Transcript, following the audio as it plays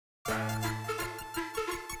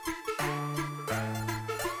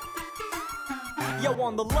Yo,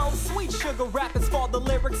 on the low, sweet sugar rappers for the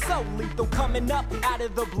lyrics so lethal. Coming up out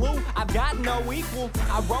of the blue, I've got no equal.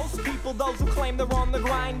 I roast people, those who claim they're on the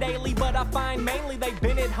grind daily, but I find mainly they've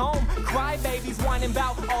been at home. Crybabies whining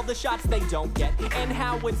about all the shots they don't get, and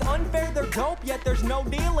how it's unfair they're dope, yet there's no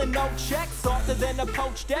deal and no check. Softer than a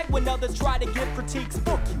poached egg when others try to give critiques.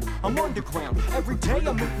 Fuck you, I'm underground, every day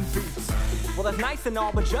I'm eating beats. Well, that's nice and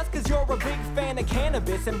all, but just cause you're a big fan of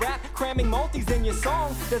cannabis and rap cramming multis in your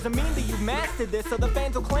song doesn't mean that you've mastered this, so the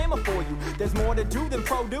fans will clamor for you. There's more to do than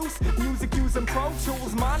produce music using Pro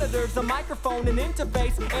Tools, monitors, a microphone, an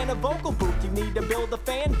interface, and a vocal booth. You need to build a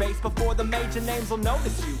fan base before the major names will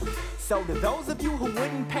notice you. So to those of you who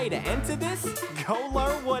wouldn't pay to enter this, go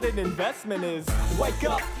learn what an investment is. Wake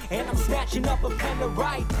up, and I'm snatching up a pen to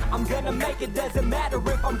write. I'm gonna make it, doesn't matter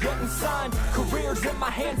if I'm getting signed. Careers in my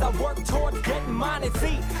hands, I work towards getting mine. It's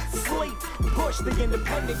eat, sleep, push the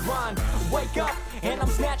independent grind. Wake up, and I'm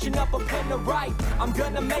snatching up a pen to write. I'm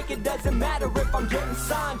gonna make it, doesn't matter if I'm getting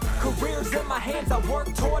signed. Careers in my hands, I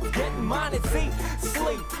work towards getting mine. It's eat,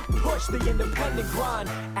 sleep, push the independent grind.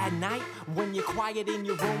 At night, when you're quiet in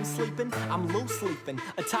your room sleeping, I'm loose sleeping,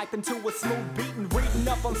 typing to a smooth beat and reading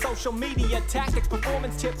up on social media tactics,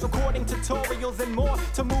 performance tips, recording tutorials and more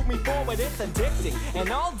to move me forward. It's addicting, and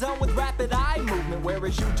all done with rapid eye movement,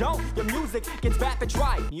 whereas you don't, your music gets rapid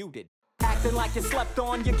dry, muted. Acting like you slept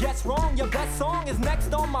on, you guess wrong. Your best song is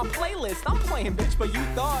next on my playlist. I'm playing, bitch, but you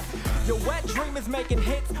thought your wet dream is making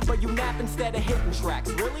hits, but you nap instead of hitting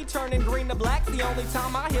tracks. Really turning green to black's the only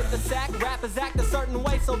time I hit the sack. Rappers act a certain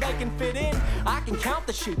way so they can fit in. I can count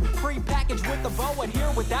the sheep, pre-packaged with a bow and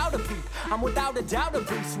here without a peep. I'm without a doubt a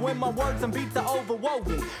beast when my words and beats are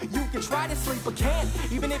overwoven. You can try to sleep but can't,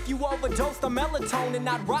 even if you overdose the melatonin.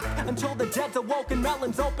 I'd rock until the dead's awoken,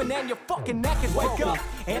 melons open and your fucking neck is broken. Wake up,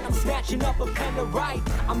 and I'm snatching up a pen to write.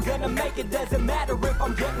 I'm gonna make it, doesn't matter if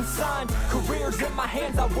I'm getting signed. Careers in my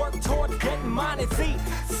hands, I work towards getting mine. It's eat,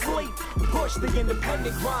 sleep, push the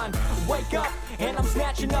independent grind. Wake up, and I'm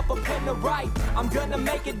snatching up a pen to write. I'm gonna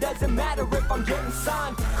make it, doesn't matter if I'm getting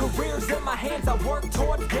signed. Careers in my hands, I work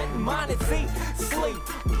towards getting mine. It's eat, sleep,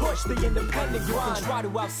 push the independent grind. You can try to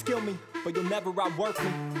outskill me, but you'll never outwork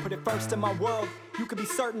me. Put it first in my world, you can be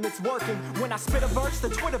certain it's working. When I spit a verse, the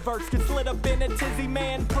Twitterverse gets lit up in a tizzy,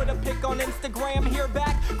 man. Put a pic on Instagram, hear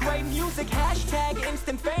back, great music, hashtag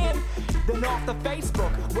instant fan. Then off the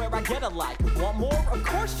Facebook, where I get a like. Want more? Of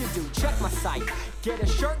course you do, check my site. Get a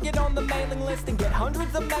shirt, get on the mailing list, and get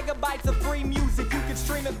hundreds of megabytes of free music. You can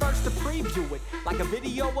stream it first to preview it. Like a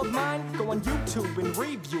video of mine, go on YouTube and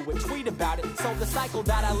review it. Tweet about it, so the cycle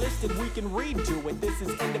that I listed, we can redo it. This is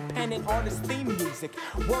independent artist theme music.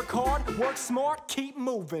 Work hard, work smart, keep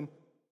moving.